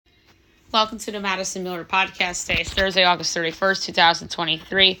Welcome to the Madison Miller Podcast. Today is Thursday, August 31st,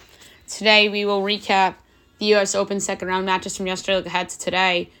 2023. Today we will recap the U.S. Open second round matches from yesterday. Look ahead to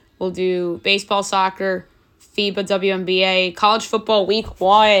today. We'll do baseball, soccer, FIBA, WNBA, college football week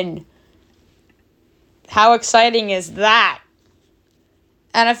 1. How exciting is that?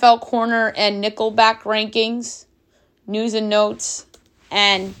 NFL corner and nickelback rankings, news and notes,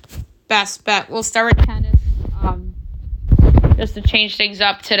 and best bet. We'll start with tennis. Just to change things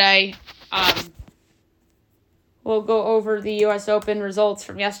up today. We'll go over the U.S. Open results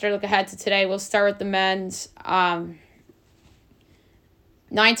from yesterday. Look ahead to today. We'll start with the men's.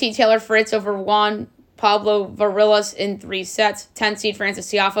 19 Taylor Fritz over Juan Pablo Varillas in 3 sets. 10 seed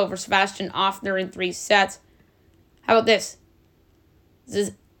Francis Tiafoe over Sebastian Offner in 3 sets. How about this?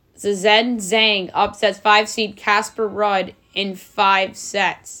 Zhen Zhang upsets 5 seed Casper Ruud in 5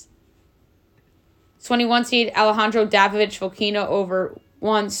 sets. 21 seed Alejandro Davidovich Fokina over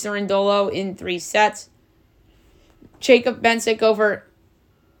Juan Cerundolo in 3 sets. Jacob Bensic over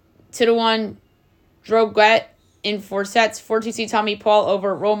Titouan Droguet in 4 sets. 14 seed Tommy Paul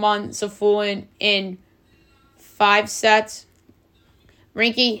over Roman Safulin in 5 sets.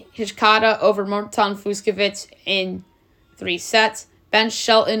 Rinky Hishkata over Morton Fuskevich in 3 sets. Ben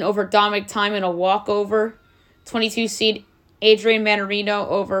Shelton over Dominic Thiem in a walkover. 22 seed Adrian Manarino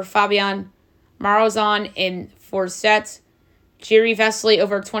over Fabian Marozan in 4 sets. Jiri Vesely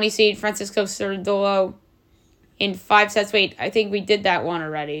over 20 seed Francisco Cerundolo in 5 sets. Wait, I think we did that one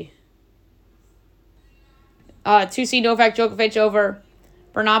already. 2 seed Novak Djokovic over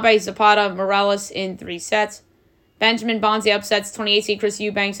Bernabe Zapata Morales in 3 sets. Benjamin Bonzi upsets 28 seed Chris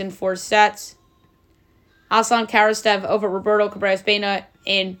Eubanks in 4 sets. Aslan Karastev over Roberto Cabrera Baena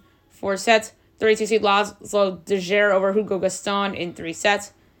in 4 sets. 32 seed Laszlo Dejer over Hugo Gaston in 3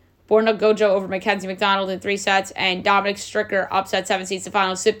 sets. Borna Gojo over Mackenzie McDonald in 3 sets. And Dominic Stricker upset 7 seed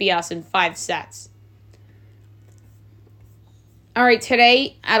Stefano Tsitsipas in 5 sets. All right,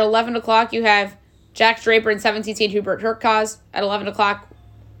 today at 11 o'clock you have Jack Draper and 17 seed Hubert Hurkacz. At 11 o'clock,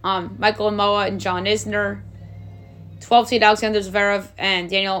 Michael Amoa and John Isner. 12 seed Alexander Zverev and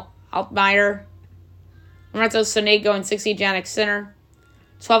Daniel Altmaier. Lorenzo Sonego and 6 seed Jannik Sinner.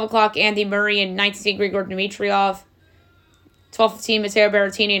 12 o'clock, Andy Murray and 19 seed Grigor Dimitrov. 12:15, Matteo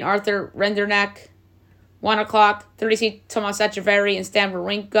Berrettini and Arthur Renderneck. 1 o'clock, 30 seed Tomas Echeverry and Stan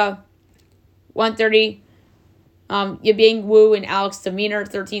Wawrinka. 1:30, Yibing Wu and Alex Demeanor,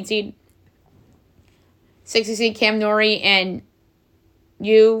 13 seed. 60 seed Cam Norrie and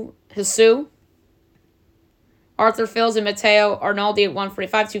Yu Hisu. Arthur Fils and Matteo Arnaldi at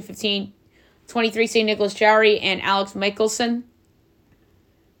 145, 2:15. 23 seed Nicholas Jarry and Alex Michelson.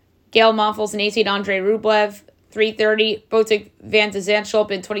 Gail Monfils and 8 seed Andre Rublev. 3:30, Botic Van de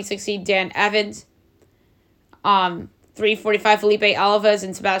Zandschulp and 26 seed Dan Evans. 3:45, Felipe Alves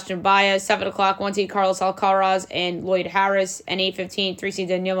and Sebastian Baez. 7 o'clock, 1 seed Carlos Alcaraz and Lloyd Harris. And 8:15, 3 seed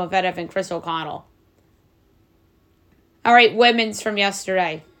Daniil Medvedev and Chris O'Connell. All right, women's from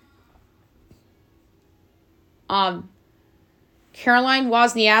yesterday. Caroline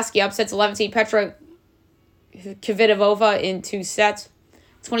Wozniacki upsets 11 seed Petra Kvitova in 2 sets.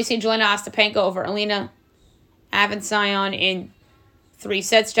 20 seed Jelena Ostapenko over Alina Avansion in 3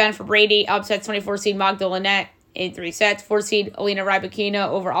 sets. Jennifer Brady upsets 24 seed Magda Linette in 3 sets. 4 seed Alina Rybakina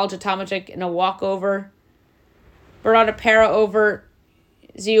over Alja Tomajic in a walkover. Bernarda Pera over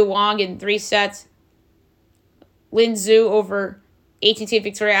Xiu Wang in 3 sets. Lin Zhu over 18 seed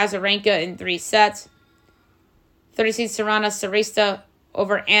Victoria Azarenka in 3 sets. 30 seed Sarana Sarista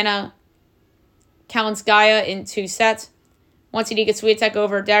over Anna Kalinskaya in 2 sets. 1 seed Iga Swiatek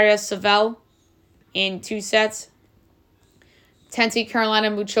over Daria Savelle in 2 sets. 10 seed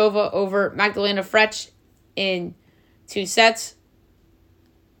Carolina Muchova over Magdalena Frech in 2 sets.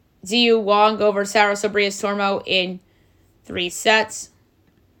 Ziyu Wang over Sara Sobrias Tormo in 3 sets.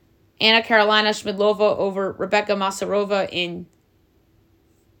 Anna Carolina Schmidlova over Rebecca Masarova in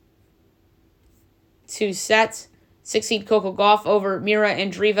 2 sets. 6 seed Coco Gauff over Mira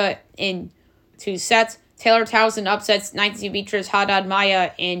Andreeva in 2 sets. Taylor Townsend upsets 19 seed Beatrice Haddad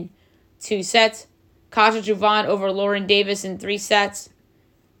Maya in 2 sets. Kaja Juvan over Lauren Davis in 3 sets.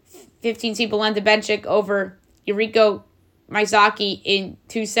 15 seed Belinda Bencic over Yuriko Mizaki in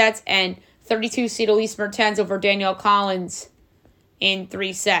 2 sets. And 32 seed Elise Mertens over Danielle Collins in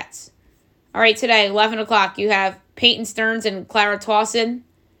 3 sets. All right, today, 11 o'clock, you have Peyton Stearns and Clara Tauson.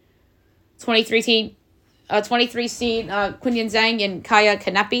 23 seed Quinyan Zhang and Kaya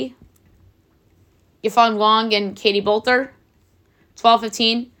Kanepi. Yifan Wang and Katie Bolter.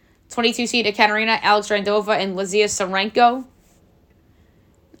 12:15, 22 seed Ekaterina Alex Randova and Lazia Sarenko.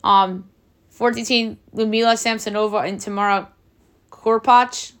 14 Ludmila Samsonova and Tamara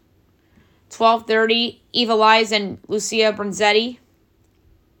Korpach. 12:30, Eva Lies and Lucia Bronzetti.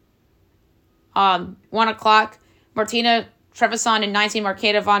 1 o'clock, Martina Trevisan and 19,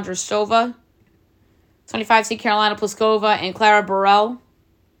 Marketa Vondrousova. 25 seed Carolina Pliskova and Clara Burrell.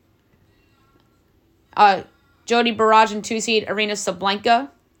 Jody Barrage and 2 seed Arena Sablenka.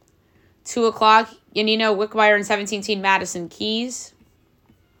 2 o'clock, Yanina Wickmeyer and 17 seed Madison Keys.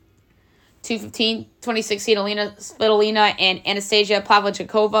 2:15, 26 seed Alina Svitolina and Anastasia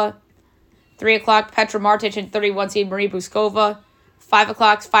Pavlyuchova. 3 o'clock, Petra Martic and 31 seed Marie Buskova. 5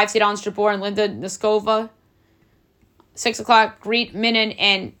 o'clock, 5 seed Ons Jabeur and Linda Noskova. 6 o'clock, Greet Minin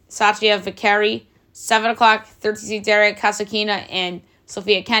and Satya Vikari. 7 o'clock, 13 seed Daria Kasakina and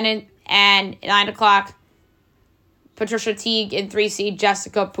Sophia Kennan. And 9 o'clock, Patricia Teague and 3 seed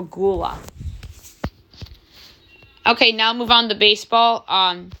Jessica Pegula. Okay, now move on to baseball.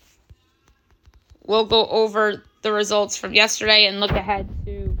 We'll go over the results from yesterday and look ahead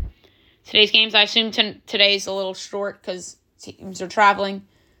to today's games. I assume today's a little short because teams are traveling.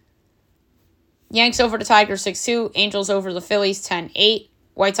 Yanks over the Tigers 6-2. Angels over the Phillies 10-8.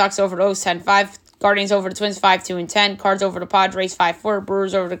 White Sox over the O's 10-5. Guardians over the Twins 5-2-10. Cards over the Padres 5-4.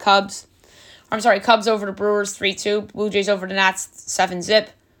 Brewers over the Cubs. Cubs over the Brewers 3-2. Blue Jays over the Nats 7-zip.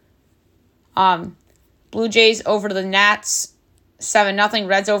 Blue Jays over the Nats 7-0.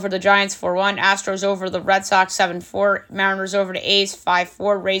 Reds over the Giants 4-1. Astros over the Red Sox 7-4. Mariners over the A's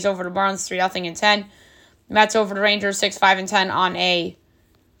 5-4. Rays over the Marlins 3-0 and 10. Mets over the Rangers 6-5 and 10 on a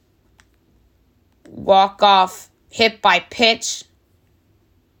walk-off hit by pitch.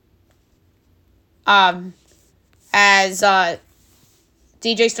 As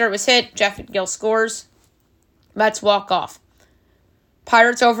DJ Stewart was hit, Jeff Gill scores. Mets walk off.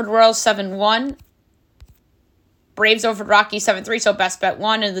 Pirates over the Royals 7-1. Braves over the Rockies 7-3, so best bet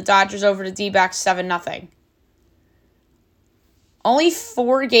won. And the Dodgers over the D-backs 7-0. Only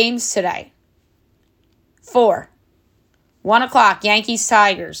 4 games today. 4. 1 o'clock, Yankees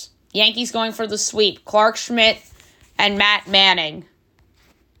Tigers. Yankees going for the sweep. Clark Schmidt and Matt Manning.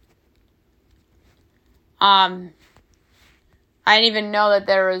 I didn't even know that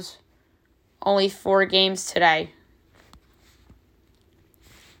there was only 4 games today.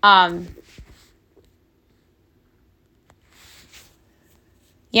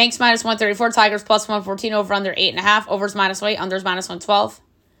 Yanks minus 134, Tigers plus 114, over under 8.5, overs minus 8, unders minus 112.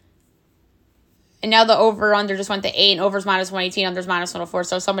 And now the over-under just went to 8, and overs minus 118, unders minus 104,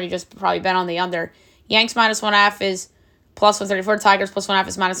 so somebody just probably bet on the under. Yanks minus 1.5 is plus 134, Tigers plus 1.5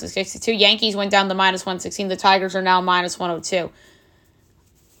 is minus 162. Yankees went down to minus 116, the Tigers are now minus 102.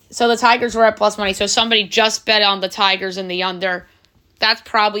 So the Tigers were at plus money, so somebody just bet on the Tigers and the under. That's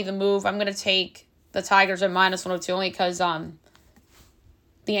probably the move. I'm going to take the Tigers at minus 102 only because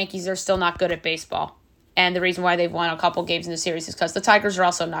the Yankees are still not good at baseball. And the reason why they've won a couple games in the series is because the Tigers are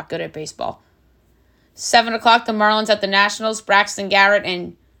also not good at baseball. 7 o'clock, the Marlins at the Nationals. Braxton Garrett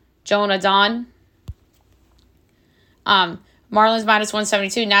and Jonah Don. Marlins minus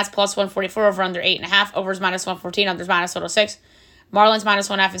 172. Nats plus 144. Over under 8.5. Overs minus 114. Unders minus 106. Marlins minus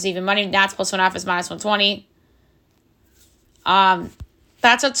 1.5 is even money. Nats plus 1.5 is minus 120.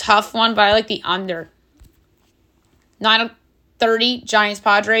 That's a tough one, but I like the under. 9:30, Giants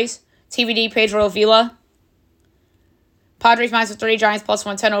Padres. TBD, Pedro Avila. Padres minus 130, Giants plus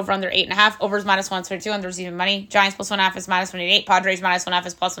 110, over under 8.5. Overs minus 132, unders even money. Giants plus 1.5 is minus 188. Padres minus 1.5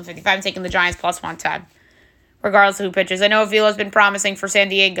 is plus 155. I'm taking the Giants plus 110. Regardless of who pitches. I know Avila's been promising for San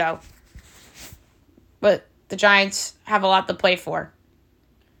Diego. But the Giants have a lot to play for.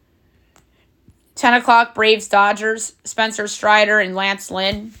 10 o'clock, Braves Dodgers. Spencer Strider and Lance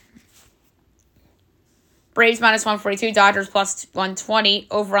Lynn. Braves minus 142, Dodgers plus 120,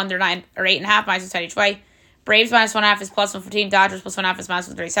 over under 9 or 8.5, minus 10 each way. Braves minus 1.5 is plus 114, Dodgers plus 1.5 is minus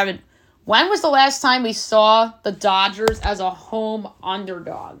 137. When was the last time we saw the Dodgers as a home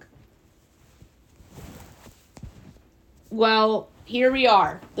underdog? Well, here we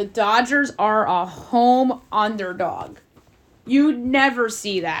are. The Dodgers are a home underdog. You'd never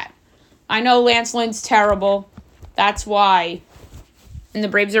see that. I know Lance Lynn's terrible. That's why. And the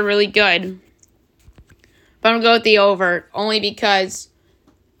Braves are really good. But I'm going to go with the over, only because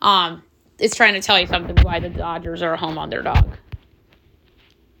it's trying to tell you something why the Dodgers are a home underdog.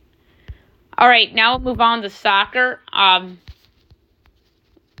 All right, now we'll move on to soccer.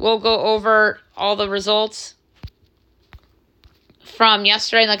 We'll go over all the results from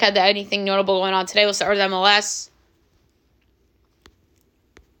yesterday and look at anything notable going on today. We'll start with MLS.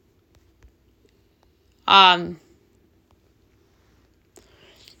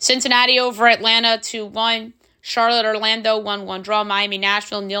 Cincinnati over Atlanta 2-1. Charlotte Orlando 1-1 draw. Miami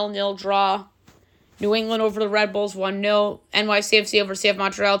Nashville 0-0 draw. New England over the Red Bulls 1-0. NYCFC over CF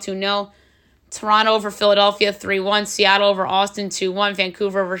Montreal 2-0. Toronto over Philadelphia 3-1. Seattle over Austin 2-1.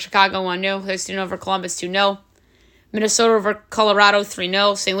 Vancouver over Chicago 1-0. Houston over Columbus 2-0. Minnesota over Colorado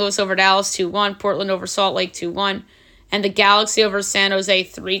 3-0. St. Louis over Dallas 2-1. Portland over Salt Lake 2-1. And the Galaxy over San Jose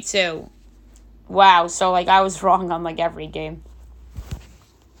 3-2. Wow, so I was wrong on every game.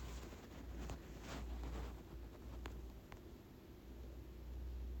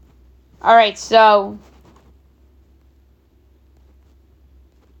 All right, so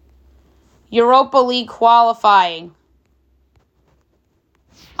Europa League qualifying.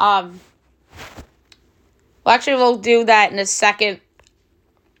 We'll do that in a second.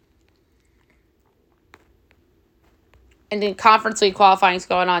 And then Conference League qualifying is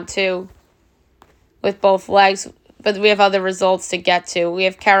going on too, with both legs. But we have other results to get to. We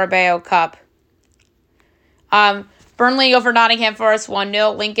have Carabao Cup. Burnley over Nottingham Forest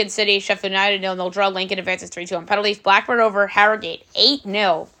 1-0. Lincoln City, Sheffield United 0-0 draw. Lincoln advances 3-2 on penalties. Blackburn over Harrogate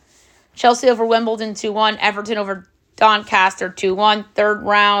 8-0. Chelsea over Wimbledon 2-1. Everton over Doncaster 2-1. Third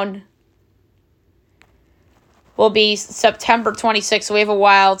round will be September 26th. So we have a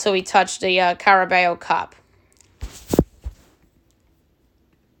while till we touch the Carabao Cup.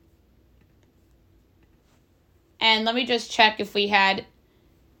 And let me just check if we had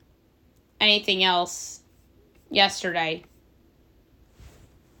anything else yesterday.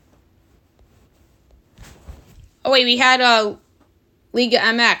 Oh, wait, we had Liga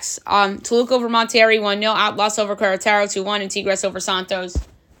MX. Toluca over Monterrey 1-0. Outlaws over Querétaro 2-1. And Tigres over Santos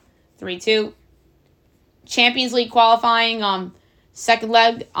 3-2. Champions League qualifying. Second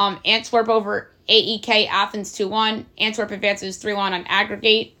leg. Antwerp over AEK Athens 2-1. Antwerp advances 3-1 on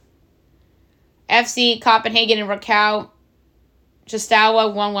aggregate. FC Copenhagen and Rakow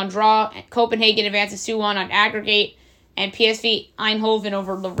Chistawa 1-1 draw. Copenhagen advances 2-1 on aggregate. And PSV Eindhoven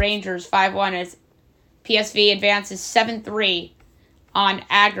over the Rangers 5-1 as PSV advances 7-3 on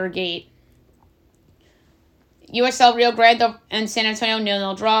aggregate. USL Rio Grande and San Antonio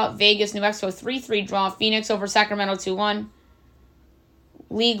 0-0 draw. Vegas New Mexico 3-3 draw. Phoenix over Sacramento 2-1.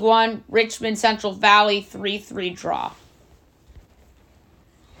 League One Richmond Central Valley 3-3 draw.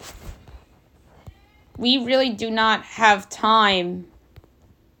 We really do not have time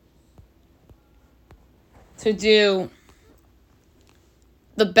to do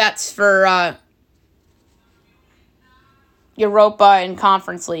the bets for Europa and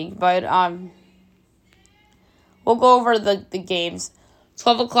Conference League, but we'll go over the games.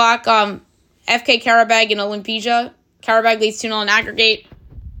 12 o'clock, FK Karabag and Olimpija. Karabag leads 2-0 on aggregate.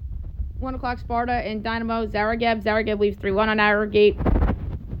 1 o'clock, Sparta and Dynamo Zagreb. Zagreb leads 3-1 on aggregate.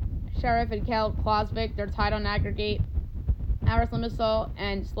 Sheriff and Kel Klosvik, they're tied on aggregate. Aris Limassol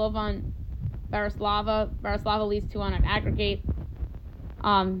and Slovan Bratislava. Bratislava leads 2-1 on aggregate.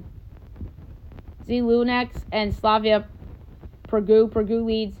 Lunex and Slavia Pragu. Pragu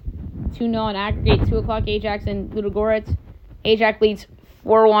leads 2-0 on aggregate. 2 o'clock, Ajax and Ludogorets. Ajax leads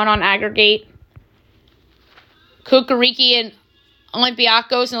 4-1 on aggregate. Kukariki and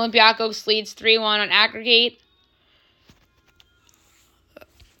Olympiacos. And Olympiacos leads 3-1 on aggregate.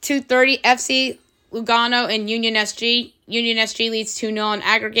 2:30, FC Lugano and Union SG. Union SG leads 2-0 on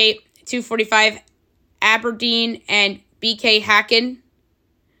aggregate. 2:45, Aberdeen and BK Häcken.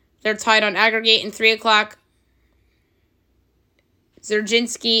 They're tied on aggregate. And 3 o'clock,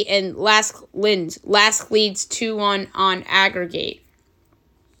 Zerjinski and Lask Linz. Lask leads 2-1 on aggregate.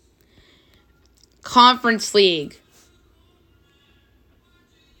 Conference League.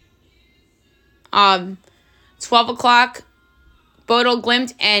 12 o'clock, Bodo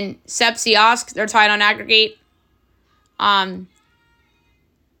Glimt and Sepsiosk. They're tied on aggregate.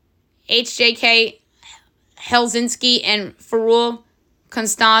 HJK Helsinki and Farul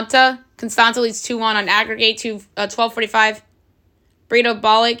Constanta. Constanta leads 2-1 on aggregate. 12:45, Brito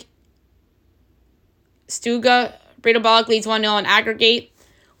Balik Stuga. Brito Balik leads 1-0 on aggregate.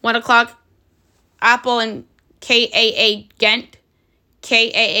 1 o'clock, Apple and KAA Ghent.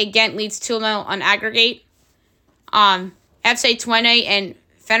 KAA Ghent leads 2-0 on aggregate. FC Twente and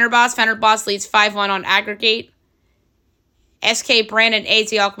Fenerbahce. Fenerbahce leads 5-1 on aggregate. SK Brand and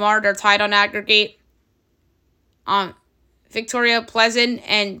AZ Alkmaar, they're tied on aggregate. Victoria Pleasant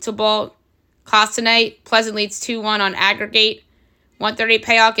and Tobol Kostane. Pleasant leads 2-1 on aggregate. 1:30,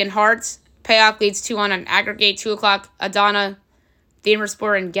 Payok and Hearts. Payok leads 2-1 on aggregate. 2 o'clock, Adana,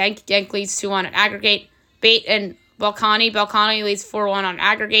 Demerspor and Genk. Genk leads 2-1 on aggregate. Bate and Balkani. Balkani leads 4-1 on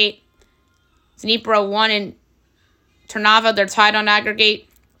aggregate. Dnipro 1 and Trnava, they're tied on aggregate.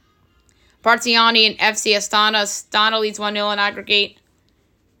 Partiani and FC Astana. Astana leads 1-0 on aggregate.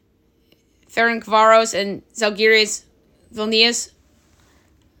 Ferencvaros and Zalgiris Vilnius.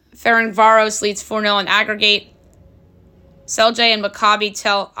 Ferencvaros leads 4-0 on aggregate. Selje and Maccabi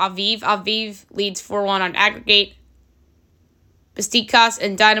Tel Aviv. Aviv leads 4-1 on aggregate. Besiktas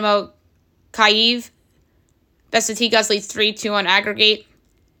and Dynamo Kyiv. Besiktas leads 3-2 on aggregate.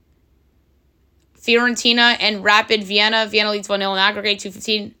 Fiorentina and Rapid Vienna. Vienna leads 1-0 on aggregate,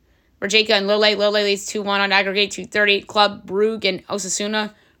 2:15. Rijeka and Lille. Lille leads 2-1 on aggregate, 2:30. Club Brugge and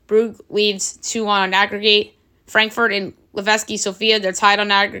Osasuna. Brugge leads 2-1 on aggregate. Frankfurt and Levski Sofia, they're tied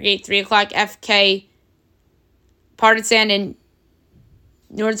on aggregate, 3 o'clock. FK Partizan and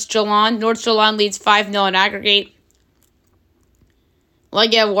Nordsjælland. Nordsjælland leads 5-0 on aggregate.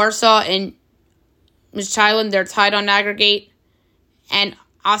 Legia Warsaw and Midtjylland, they're tied on aggregate. And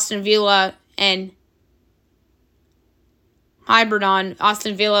Aston Villa and Hibernian.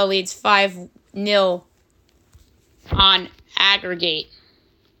 Aston Villa leads 5-0 on aggregate.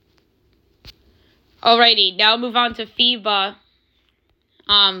 Alrighty, now move on to FIBA.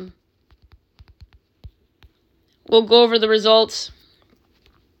 We'll go over the results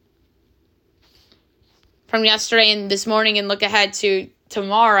from yesterday and this morning and look ahead to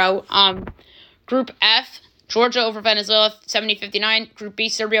tomorrow. Group F, Georgia over Venezuela, 70-59. Group B,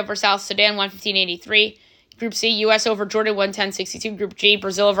 Serbia over South Sudan, 115-83. Group C, U.S. over Jordan, 110-62. Group G,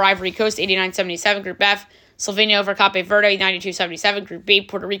 Brazil over Ivory Coast, 89-77. Group F, Slovenia over Cape Verde, 92-77. Group B,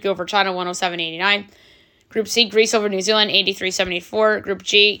 Puerto Rico over China, 107-89. Group C, Greece over New Zealand, 83-74. Group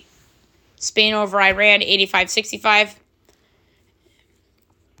G, Spain over Iran, 85-65.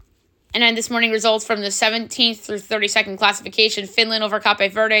 And then this morning results from the 17th through 32nd classification. Finland over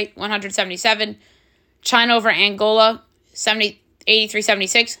Cape Verde, 177. China over Angola,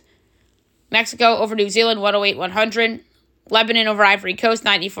 83-76. Mexico over New Zealand, 108-100. Lebanon over Ivory Coast,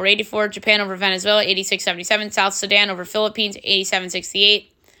 94-84. Japan over Venezuela, 86-77. South Sudan over Philippines, 87-68.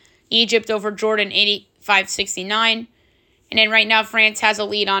 Egypt over Jordan, 85-69. And then right now, France has a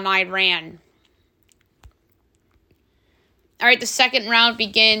lead on Iran. All right, the second round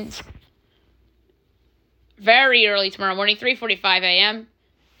begins very early tomorrow morning, 3:45 a.m.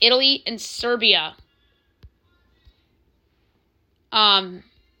 Italy and Serbia.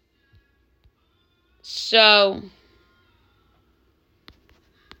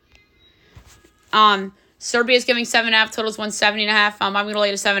 Serbia is giving 7.5, totals 170.5. I'm going to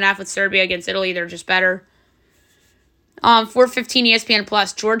lay to 7.5 with Serbia against Italy. They're just better. 4:15 ESPN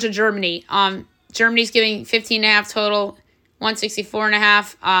Plus, Georgia, Germany. Germany's giving 15.5 total,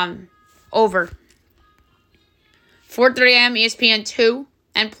 164.5 over. 4:30 a.m. ESPN 2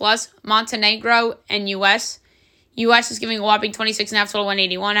 and Plus, Montenegro and U.S. U.S. is giving a whopping 26.5 total,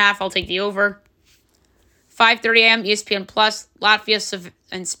 181.5. I'll take the over. 5:30 a.m. ESPN Plus, Latvia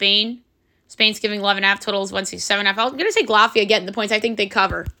and Spain. Spain's giving 11.5 totals, 167.5. I'm going to take Latvia getting the points. I think they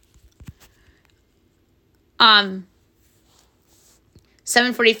cover.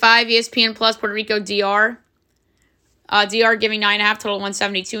 7:45 ESPN Plus, Puerto Rico, DR. DR giving 9.5 total,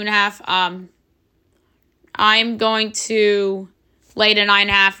 172.5. I'm going to lay to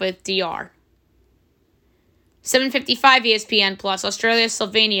 9.5 with DR. 7:55 ESPN Plus, Australia,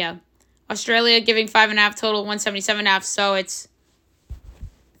 Slovenia. Australia giving 5.5 total, 177.5. So it's,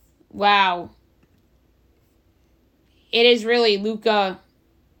 wow. It is really Luka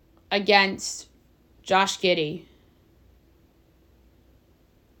against Josh Giddey.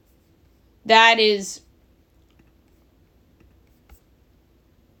 That is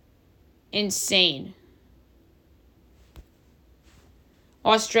insane.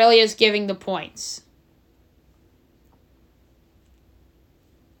 Australia's giving the points.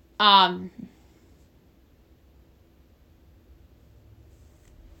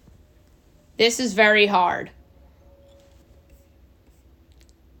 This is very hard.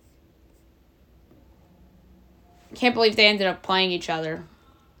 Can't believe they ended up playing each other.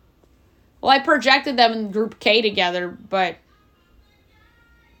 Well, I projected them in Group K together, but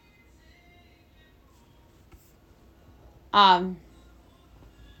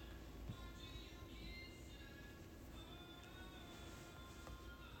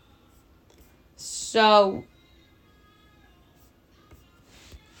so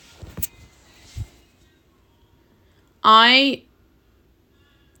I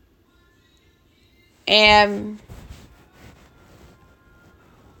am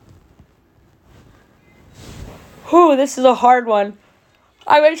this is a hard one.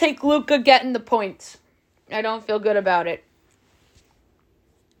 I'm going to take Luka getting the points. I don't feel good about it.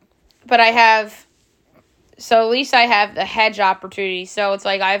 But at least I have the hedge opportunity. So it's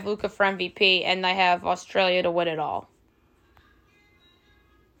like I have Luka for MVP and I have Australia to win it all.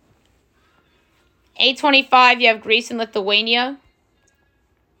 8:25, you have Greece and Lithuania.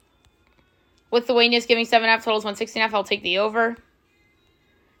 Lithuania's giving 7.5 totals, 169. I'll take the over.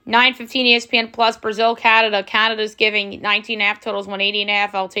 9:15 ESPN Plus, Brazil, Canada. Canada's giving 19.5 totals,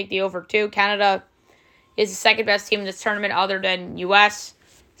 180.5. I'll take the over 2. Canada is the second best team in this tournament other than U.S.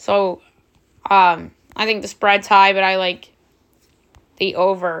 So, I think the spread's high, but I like the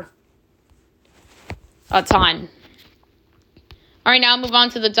over a ton. All right, now I'll move on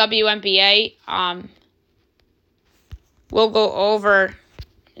to the WNBA. We'll go over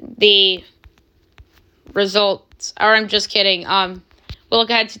the results. Or I'm just kidding. We'll look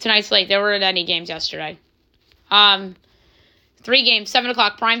ahead to tonight's slate. There weren't any games yesterday. 3 games, 7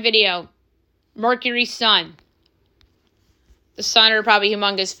 o'clock, Prime Video. Mercury, Sun. The Sun are probably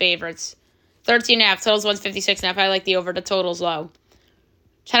humongous favorites. 13.5, totals 156.5. I like the over, the total's low.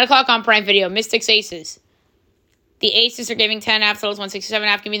 10 o'clock on Prime Video, Mystics, Aces. The Aces are giving 10.5, totals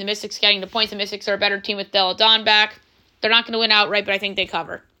 167.5. Give me the Mystics getting the points. The Mystics are a better team with Della Dawn back. They're not going to win outright, but I think they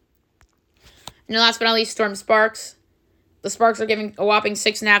cover. And then last but not least, Storm Sparks. The Sparks are giving a whopping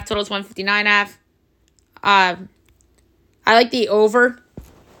 6.5, totals 159.5. I like the over.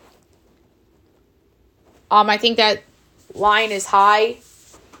 I think that line is high.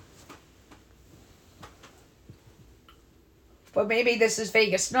 But maybe this is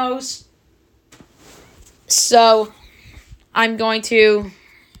Vegas knows. So, I'm going to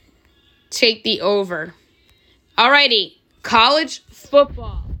take the over. Alrighty, college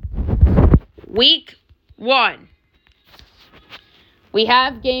football. Week 1. We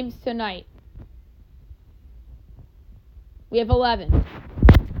have games tonight. We have 11.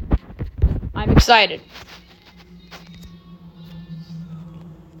 I'm excited.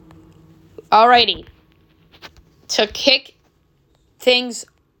 Alrighty. To kick things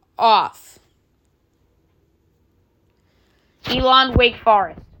off, Elon, Wake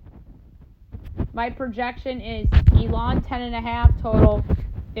Forest. My projection is Elon 10.5, total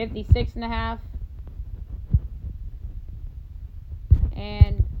 56.5.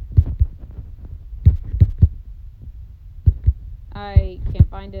 And I can't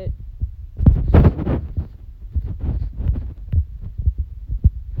find it.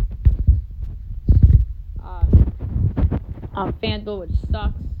 FanDuel, which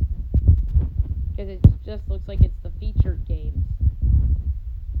sucks because it just looks like it's the featured games,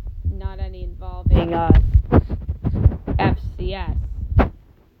 not any involving FCS.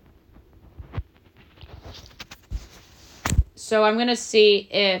 So I'm gonna see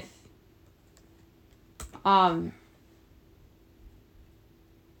if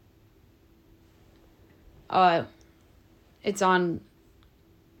it's on.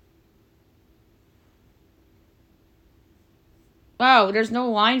 Wow, there's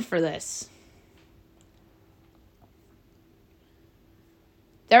no line for this.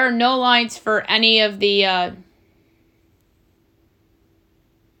 There are no lines for any of the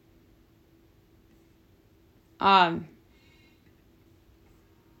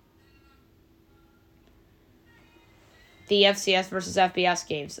FCS versus FBS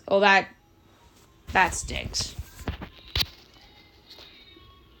games. Oh, that stinks.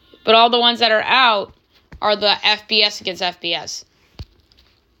 But all the ones that are out are the FBS against FBS.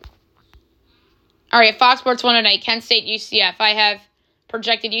 All right, Fox Sports 1 tonight, Kent State, UCF. I have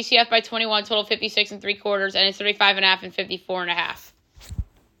projected UCF by 21, total 56.75, and it's 35.5 and 54.5.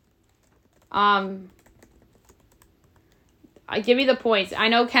 I give you the points. I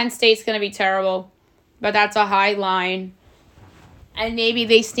know Kent State's going to be terrible, but that's a high line. And maybe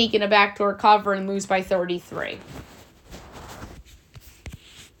they sneak in a backdoor cover and lose by 33.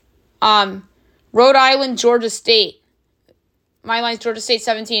 Rhode Island, Georgia State. My line's Georgia State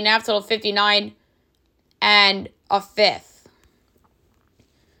 17.5, total 59 and a fifth.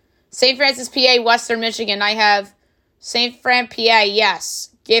 St. Francis, PA, Western Michigan. I have St. Fran, PA, yes.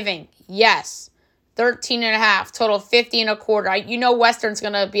 Giving, yes. 13.5, total 50.25. You know Western's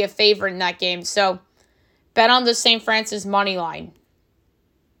going to be a favorite in that game, so bet on the St. Francis money line.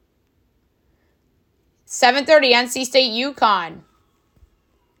 7:30, NC State, UConn.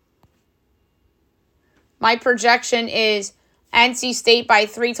 My projection is NC State by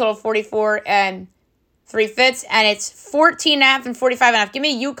 3, total 44 and 3/5, and it's 14.5 and 45.5. Give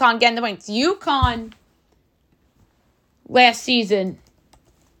me UConn getting the points. UConn last season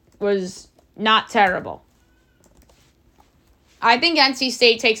was not terrible. I think NC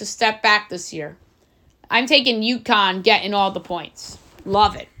State takes a step back this year. I'm taking UConn getting all the points.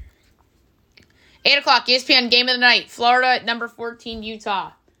 Love it. 8 o'clock, ESPN game of the night. Florida at number 14,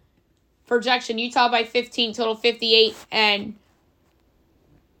 Utah. Projection, Utah by 15, total 58 and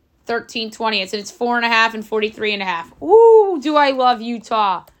 13.20. It's 4.5 and 43.5. Ooh, do I love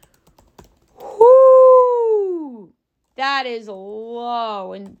Utah. Ooh, that is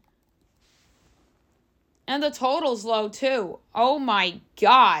low. And And the total's low, too. Oh, my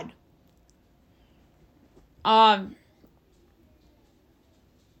God. I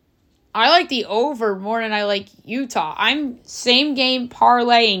like the over more than I like Utah. I'm same game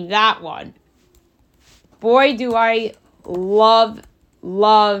parlaying that one. Boy, do I love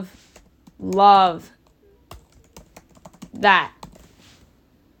that.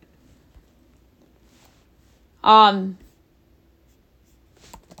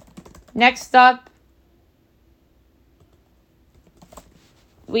 Next up,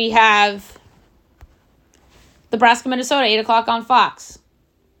 we have Nebraska, Minnesota, 8 o'clock on Fox.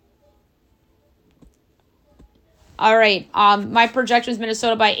 All right. My projection is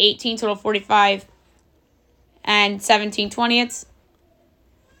Minnesota by 18, total 45, and 17/20.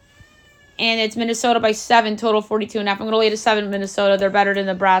 And it's Minnesota by 7, total 42.5. I'm going to lay to 7 Minnesota. They're better than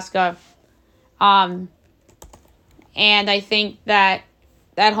Nebraska. And I think that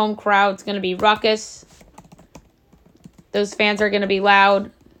home crowd's going to be ruckus. Those fans are going to be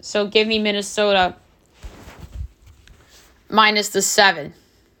loud. So give me Minnesota minus the 7.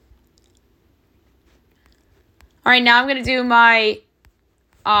 All right, now I'm going to do my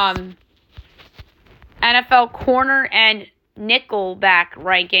NFL corner and nickelback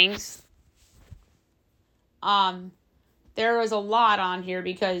rankings. There was a lot on here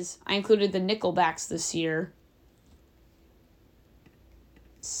because I included the nickelbacks this year.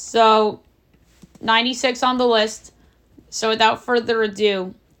 So, 96 on the list. So, without further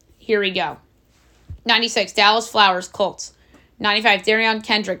ado, here we go. 96, Dallas Flowers, Colts. 95, Darion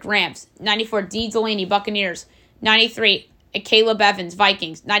Kendrick, Rams. 94, D. Delaney, Buccaneers. 93, Caleb Evans,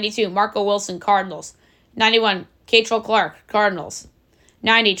 Vikings. 92, Marco Wilson, Cardinals. 91, Catrell Clark, Cardinals.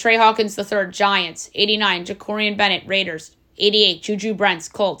 90, Trey Hawkins III, Giants. 89, Jacorian Bennett, Raiders. 88, Juju Brents,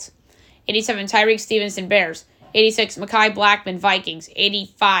 Colts. 87, Tyreek Stevenson, Bears. 86, Mekhi Blackman, Vikings.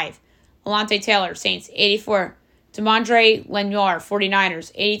 85, Alontae Taylor, Saints. 84, Demondre Lenoir,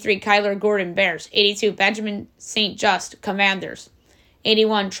 49ers. 83, Kyler Gordon, Bears. 82, Benjamin St. Just, Commanders.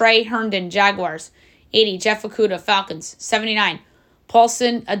 81, Trey Herndon, Jaguars. 80, Jeff Okudah, Falcons. 79,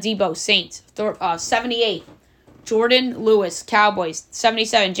 Paulson Adebo, Saints. 78, Jordan Lewis, Cowboys.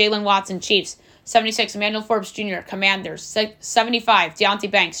 77, Jalen Watson, Chiefs. 76, Emmanuel Forbes Jr., Commanders. 75,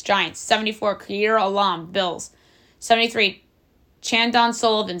 Deontay Banks, Giants. 74, Khair Alam, Bills. 73, Chandon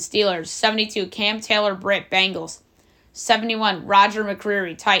Sullivan, Steelers. 72, Cam Taylor-Britt, Bengals. 71, Roger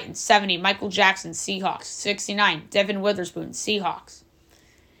McCreary, Titans. 70, Michael Jackson, Seahawks. 69, Devin Witherspoon, Seahawks.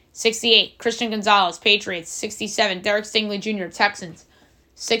 68, Christian Gonzalez, Patriots. 67, Derek Stingley Jr., Texans.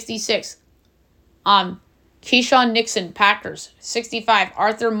 66, Keyshawn Nixon, Packers. 65,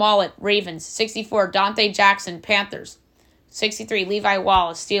 Arthur Mollett, Ravens. 64, Dante Jackson, Panthers. 63, Levi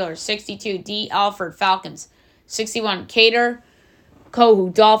Wallace, Steelers. 62, D. Alford, Falcons. 61, Kader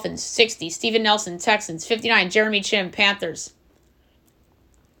Kohu, Dolphins. 60, Steven Nelson, Texans. 59, Jeremy Chim, Panthers.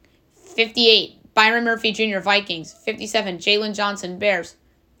 58, Byron Murphy Jr., Vikings. 57, Jalen Johnson, Bears.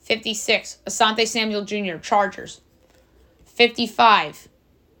 56, Asante Samuel Jr., Chargers. 55,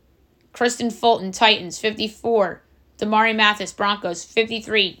 Kristen Fulton, Titans. 54, Damari Mathis, Broncos.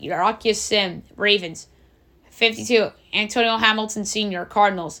 53, Yarakia Sim, Ravens. 52, Antonio Hamilton Sr.,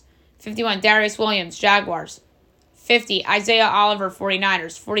 Cardinals. 51, Darius Williams, Jaguars. 50, Isaiah Oliver,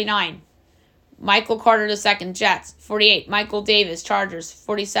 49ers. 49, Michael Carter II, Jets. 48, Michael Davis, Chargers.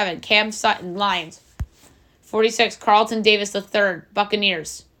 47, Cam Sutton, Lions. 46, Carlton Davis III,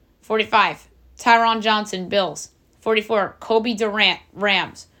 Buccaneers. 45, Tyron Johnson, Bills. 44, Kobe Durant,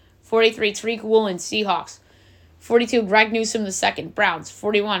 Rams. 43, Tariq Woolen, Seahawks. 42, Greg Newsome II, Browns.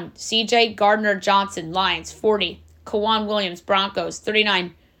 41, C.J. Gardner-Johnson, Lions. 40, Kawan Williams, Broncos.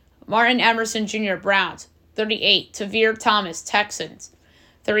 39, Martin Emerson Jr., Browns. 38, Tavir Thomas, Texans.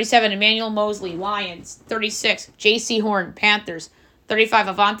 37, Emmanuel Mosley, Lions. 36, J.C. Horn, Panthers. 35,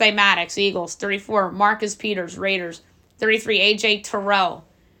 Avante Maddox, Eagles. 34, Marcus Peters, Raiders. 33, A.J. Terrell,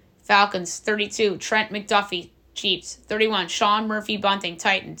 Falcons. 32, Trent McDuffie, Chiefs. 31, Sean Murphy Bunting,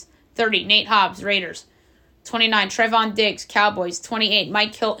 Titans. 30, Nate Hobbs, Raiders. 29, Trevon Diggs, Cowboys. 28,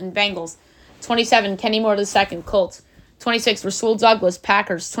 Mike Hilton, Bengals. 27, Kenny Moore II, Colts. 26, Rasul Douglas,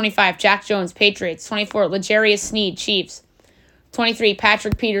 Packers. 25, Jack Jones, Patriots. 24, L'Jarius Sneed, Chiefs. 23,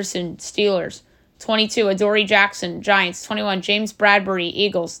 Patrick Peterson, Steelers. 22, Adoree Jackson, Giants. 21, James Bradbury,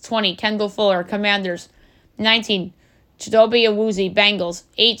 Eagles. 20, Kendall Fuller, Commanders. 19, Chidobe Awuzie, Bengals.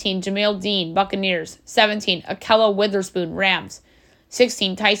 18, Jamel Dean, Buccaneers. 17, Akella Witherspoon, Rams.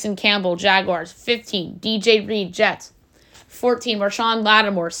 16, Tyson Campbell, Jaguars. 15, DJ Reed, Jets. 14, Marshawn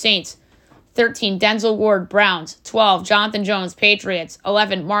Lattimore, Saints. 13, Denzel Ward, Browns. 12, Jonathan Jones, Patriots.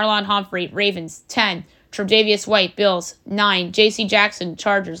 11, Marlon Humphrey, Ravens. 10, Tre'Davious White, Bills. 9. J.C. Jackson,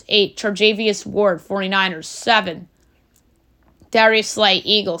 Chargers. 8. Tre'Davious Ward, 49ers. 7. Darius Slay,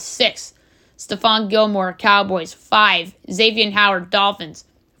 Eagles. 6. Stephon Gilmore, Cowboys. 5. Xavier Howard, Dolphins.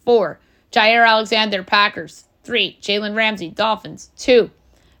 4. Jair Alexander, Packers. 3. Jalen Ramsey, Dolphins. 2.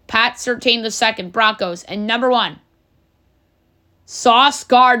 Pat Surtain II, Broncos. And number 1, Sauce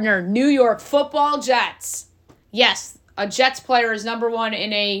Gardner, New York Football Jets. Yes, a Jets player is number 1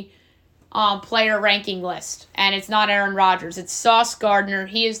 in a player ranking list. And it's not Aaron Rodgers. It's Sauce Gardner.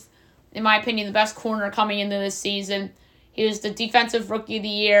 He is, in my opinion, the best corner coming into this season. He was the Defensive Rookie of the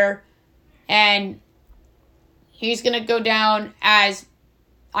Year. And he's going to go down as,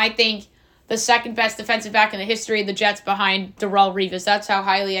 I think, the second best defensive back in the history of the Jets behind Darrelle Revis. That's how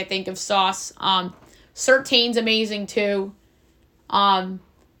highly I think of Sauce. Surtain's amazing too. I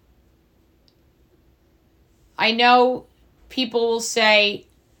know people will say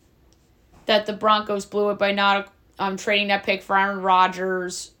that the Broncos blew it by not trading that pick for Aaron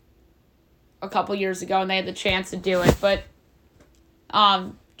Rodgers a couple years ago, and they had the chance to do it. But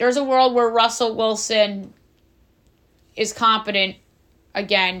there's a world where Russell Wilson is competent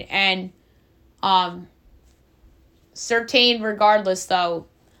again, and Surtain, regardless, though,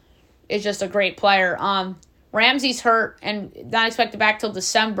 is just a great player. Ramsey's hurt and not expected back till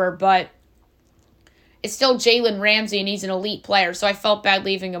December, but it's still Jalen Ramsey, and he's an elite player, so I felt bad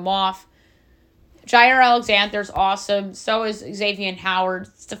leaving him off. Jair Alexander's awesome. So is Xavier Howard.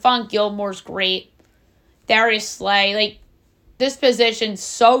 Stephon Gilmore's great. Darius Slay. Like, this position's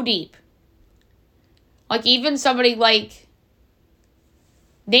so deep. Like, even somebody like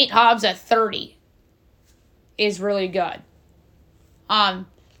Nate Hobbs at 30 is really good. And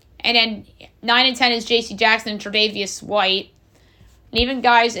then 9 and 10 is J.C. Jackson and Tre'Davious White. And even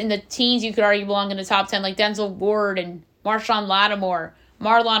guys in the teens you could argue belong in the top 10, like Denzel Ward and Marshawn Lattimore.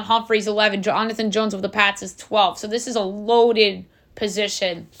 Marlon Humphrey's 11. Jonathan Jones of the Pats is 12. So this is a loaded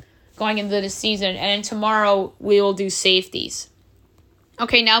position going into the season. And then tomorrow we will do safeties.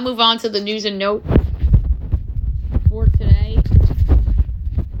 Okay, now move on to the news and note for today.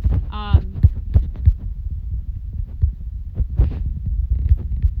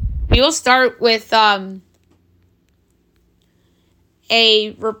 We will start with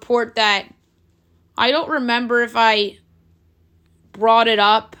a report that I don't remember if I brought it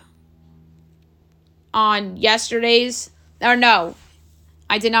up on yesterday's. Or no,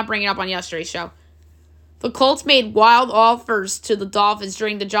 I did not bring it up on yesterday's show. The Colts made wild offers to the Dolphins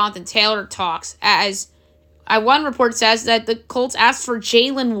during the Jonathan Taylor talks, as one report says that the Colts asked for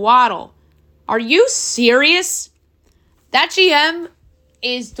Jalen Waddle. Are you serious? That GM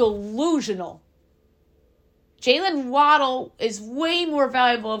is delusional. Jalen Waddle is way more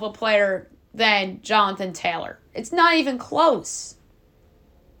valuable of a player than Jonathan Taylor. It's not even close.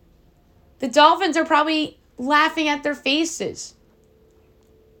 The Dolphins are probably laughing at their faces.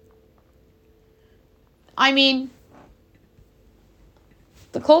 I mean,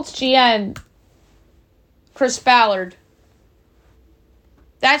 the Colts GM, Chris Ballard,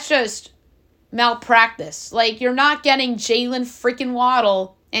 that's just malpractice. Like, you're not getting Jalen freaking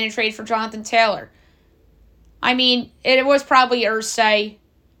Waddle in a trade for Jonathan Taylor. I mean, it was probably Irsay,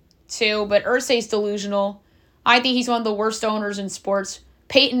 too, but Irsay's delusional. I think he's one of the worst owners in sports.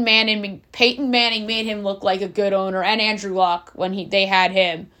 Peyton Manning made him look like a good owner, and Andrew Luck when they had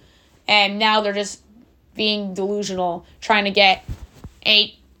him. And now they're just being delusional, trying to get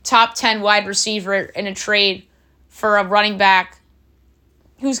a top 10 wide receiver in a trade for a running back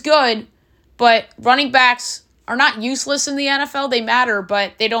who's good, but running backs are not useless in the NFL. They matter,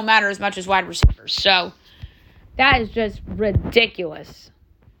 but they don't matter as much as wide receivers. So that is just ridiculous.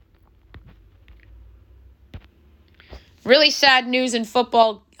 Really sad news in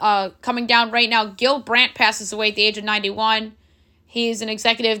football coming down right now. Gil Brandt passes away at the age of 91. He's an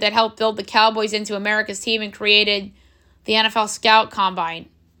executive that helped build the Cowboys into America's team and created the NFL Scout Combine.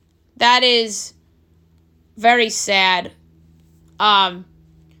 That is very sad. Gil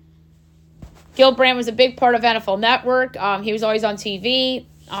Brandt was a big part of NFL Network. He was always on TV.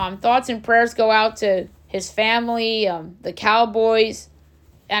 Thoughts and prayers go out to his family, the Cowboys,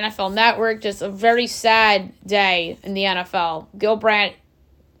 NFL Network. Just a very sad day in the NFL. Gil Brandt,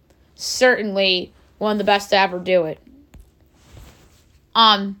 certainly one of the best to ever do it.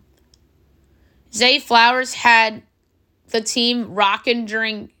 Zay Flowers had the team rocking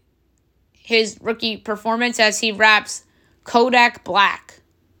during his rookie performance as he raps Kodak Black.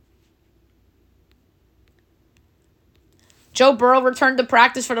 Joe Burrow returned to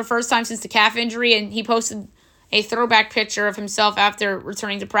practice for the first time since the calf injury, and he posted a throwback picture of himself after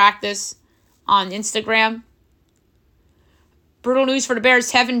returning to practice on Instagram. Brutal news for the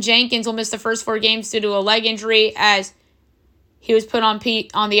Bears. Tevin Jenkins will miss the first 4 games due to a leg injury as he was put on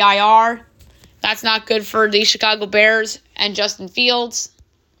the IR. That's not good for the Chicago Bears and Justin Fields.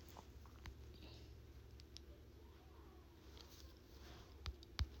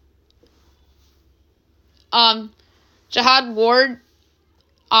 Jihad Ward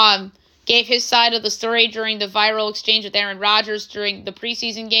gave his side of the story during the viral exchange with Aaron Rodgers during the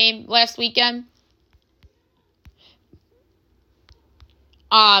preseason game last weekend.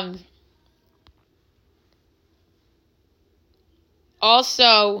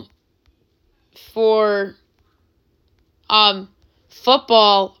 Also, for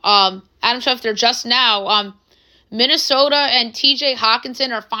football, Adam Schefter just now, Minnesota and TJ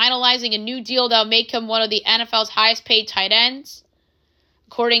Hawkinson are finalizing a new deal that will make him one of the NFL's highest paid tight ends,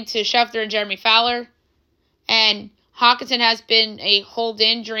 according to Schefter and Jeremy Fowler. And Hawkinson has been a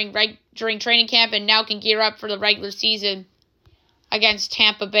hold-in during training camp and now can gear up for the regular season against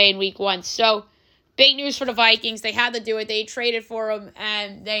Tampa Bay in Week 1. So, big news for the Vikings. They had to do it. They traded for him,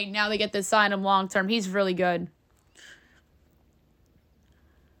 and now they get to sign him long-term. He's really good.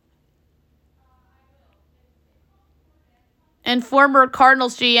 And former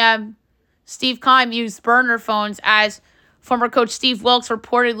Cardinals GM Steve Keim used burner phones as former coach Steve Wilkes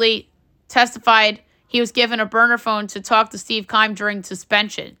reportedly testified he was given a burner phone to talk to Steve Keim during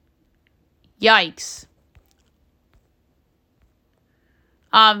suspension. Yikes.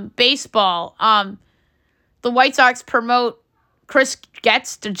 Baseball. The White Sox promote Chris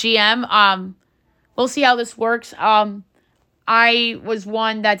Getz to GM. We'll see how this works. I was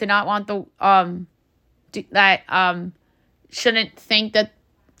one that did not want shouldn't think that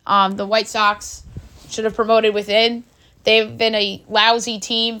the White Sox should have promoted within. They've been a lousy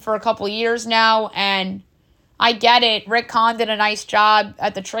team for a couple years now, and I get it. Rick Kahn did a nice job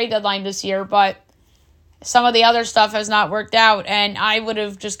at the trade deadline this year, but some of the other stuff has not worked out, and I would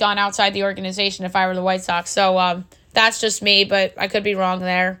have just gone outside the organization if I were the White Sox. So that's just me, but I could be wrong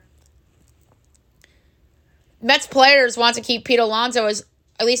there. Mets players want to keep Pete Alonso as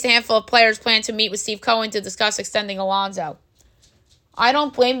at least a handful of players plan to meet with Steve Cohen to discuss extending Alonso. I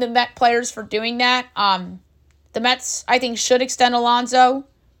don't blame the Met players for doing that. The Mets, I think, should extend Alonso.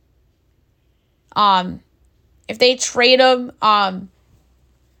 If they trade him,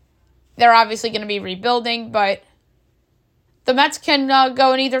 they're obviously going to be rebuilding, but the Mets can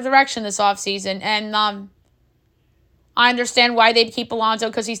go in either direction this offseason. And I understand why they'd keep Alonso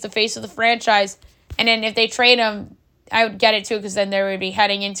because he's the face of the franchise. And then if they trade him, I would get it too because then they would be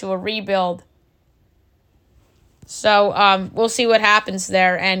heading into a rebuild. So we'll see what happens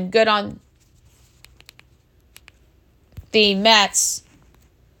there. And good on the Mets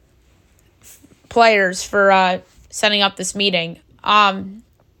players for setting up this meeting.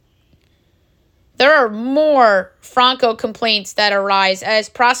 There are more Franco complaints that arise as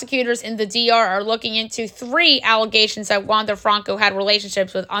prosecutors in the DR are looking into 3 allegations that Wander Franco had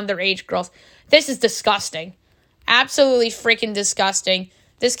relationships with underage girls. This is disgusting. Absolutely freaking disgusting.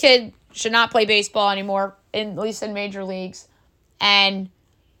 This kid should not play baseball anymore, at least in major leagues. And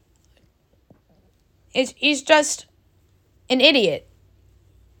he's just an idiot.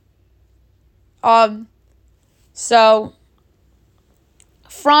 So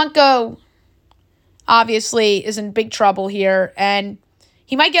Franco obviously is in big trouble here, and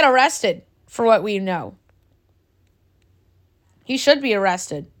he might get arrested for what we know. He should be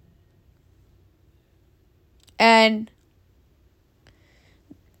arrested. And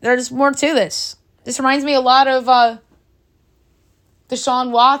there's more to this. This reminds me a lot of Deshaun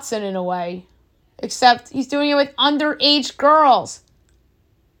Watson in a way, except he's doing it with underage girls.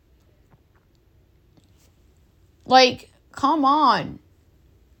 Like, come on.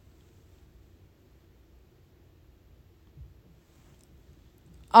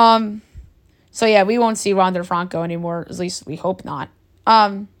 So yeah, we won't see Wander Franco anymore. At least we hope not.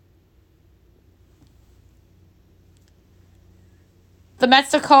 The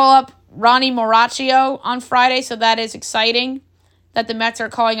Mets to call up Ronnie Mauricio on Friday, so that is exciting that the Mets are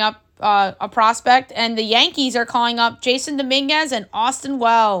calling up a prospect. And the Yankees are calling up Jason Dominguez and Austin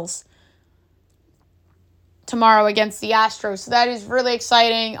Wells tomorrow against the Astros. So that is really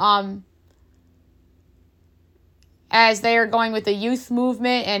exciting. As they are going with the youth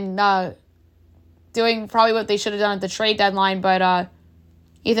movement and doing probably what they should have done at the trade deadline, but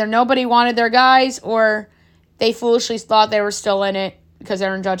either nobody wanted their guys or they foolishly thought they were still in it because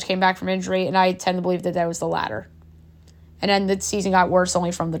Aaron Judge came back from injury, and I tend to believe that was the latter. And then the season got worse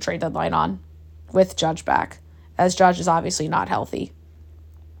only from the trade deadline on with Judge back, as Judge is obviously not healthy.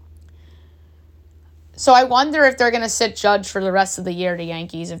 So I wonder if they're going to sit Judge for the rest of the year, the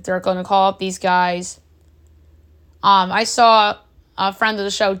Yankees, if they're going to call up these guys, I saw a friend of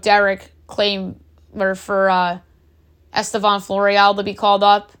the show, Derek, claim for Estevan Florial to be called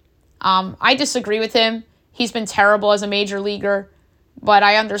up. I disagree with him. He's been terrible as a major leaguer, but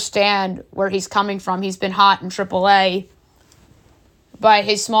I understand where he's coming from. He's been hot in AAA, but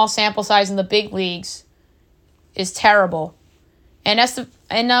his small sample size in the big leagues is terrible. And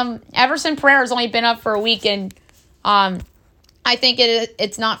Everson Pereira's only been up for a week, and I think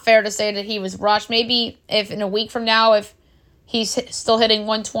it's not fair to say that he was rushed. Maybe if in a week from now, if he's still hitting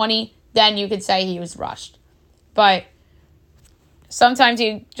 120, then you could say he was rushed. But sometimes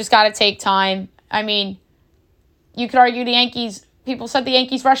you just got to take time. I mean, you could argue the Yankees, people said the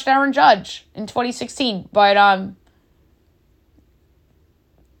Yankees rushed Aaron Judge in 2016, but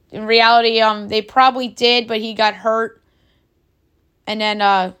in reality, they probably did, but he got hurt. And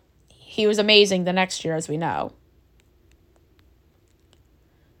then he was amazing the next year, as we know.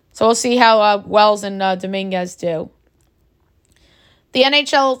 So we'll see how Wells and Dominguez do. The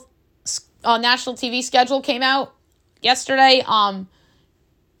NHL national TV schedule came out yesterday.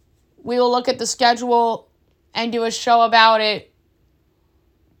 We will look at the schedule and do a show about it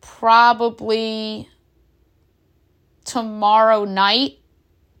probably tomorrow night.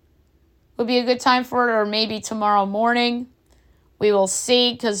 Would be a good time for it, or maybe tomorrow morning. We will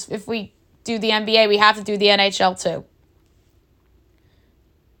see, because if we do the NBA, we have to do the NHL too.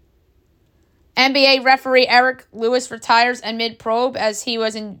 NBA referee Eric Lewis retires amid probe as he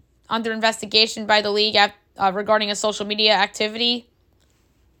was under investigation by the league regarding a social media activity.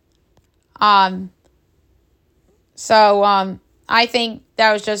 So I think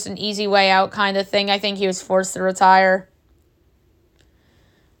that was just an easy way out kind of thing. I think he was forced to retire.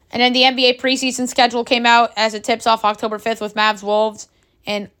 And then the NBA preseason schedule came out as it tips off October 5th with Mavs Wolves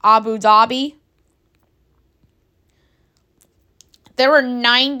in Abu Dhabi. There were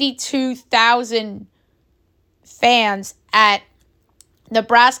 92,000 fans at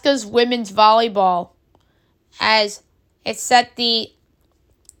Nebraska's women's volleyball as it set the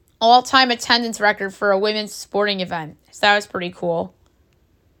all-time attendance record for a women's sporting event. So that was pretty cool.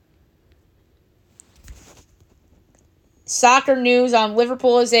 Soccer news,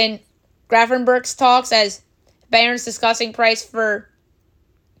 Liverpool is in Gravenberch's talks as Bayern's discussing price for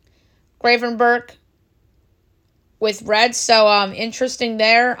Gravenberch with Reds. So interesting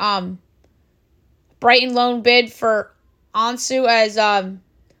there. Brighton loan bid for Ansu as Ansu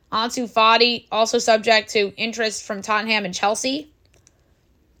Fati, also subject to interest from Tottenham and Chelsea.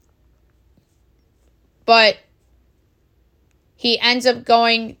 But he ends up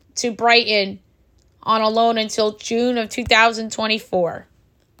going to Brighton on a loan until June of 2024.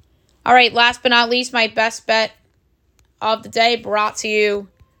 All right, last but not least, my best bet of the day brought to you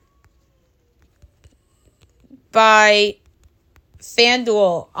by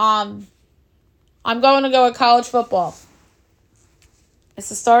FanDuel. I'm going to go with college football. It's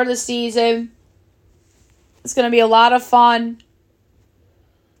the start of the season. It's going to be a lot of fun.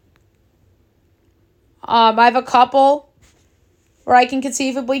 I have a couple where I can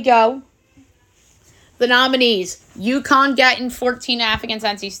conceivably go. The nominees: UConn getting 14.5 against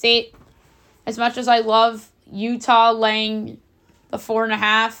NC State. As much as I love Utah laying the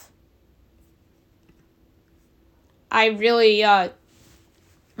 4.5, I really,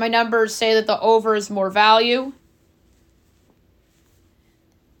 my numbers say that the over is more value.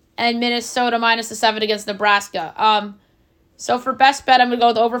 And Minnesota minus the 7 against Nebraska. So for best bet, I'm going to go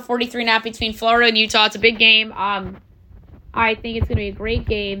with over 43.5 between Florida and Utah. It's a big game. I think it's going to be a great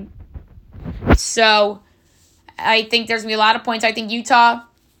game. So I think there's going to be a lot of points. I think Utah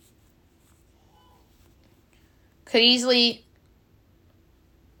could easily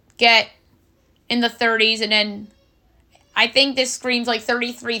get in the 30s. And then I think this screams like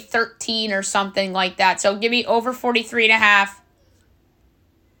 33-13 or something like that. So give me over 43.5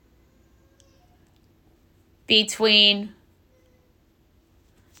 between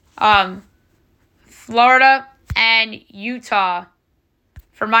Florida and Utah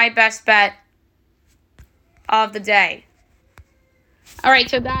for my best bet of the day. All right,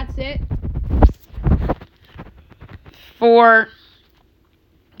 so that's it for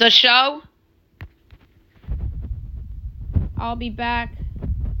the show. I'll be back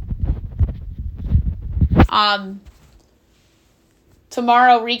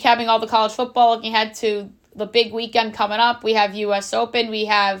tomorrow recapping all the college football, looking ahead to the big weekend coming up. We have U.S. Open, we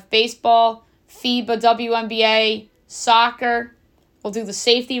have baseball, FIBA, WNBA, soccer. We'll do the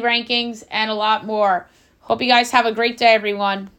safety rankings and a lot more. Hope you guys have a great day, everyone.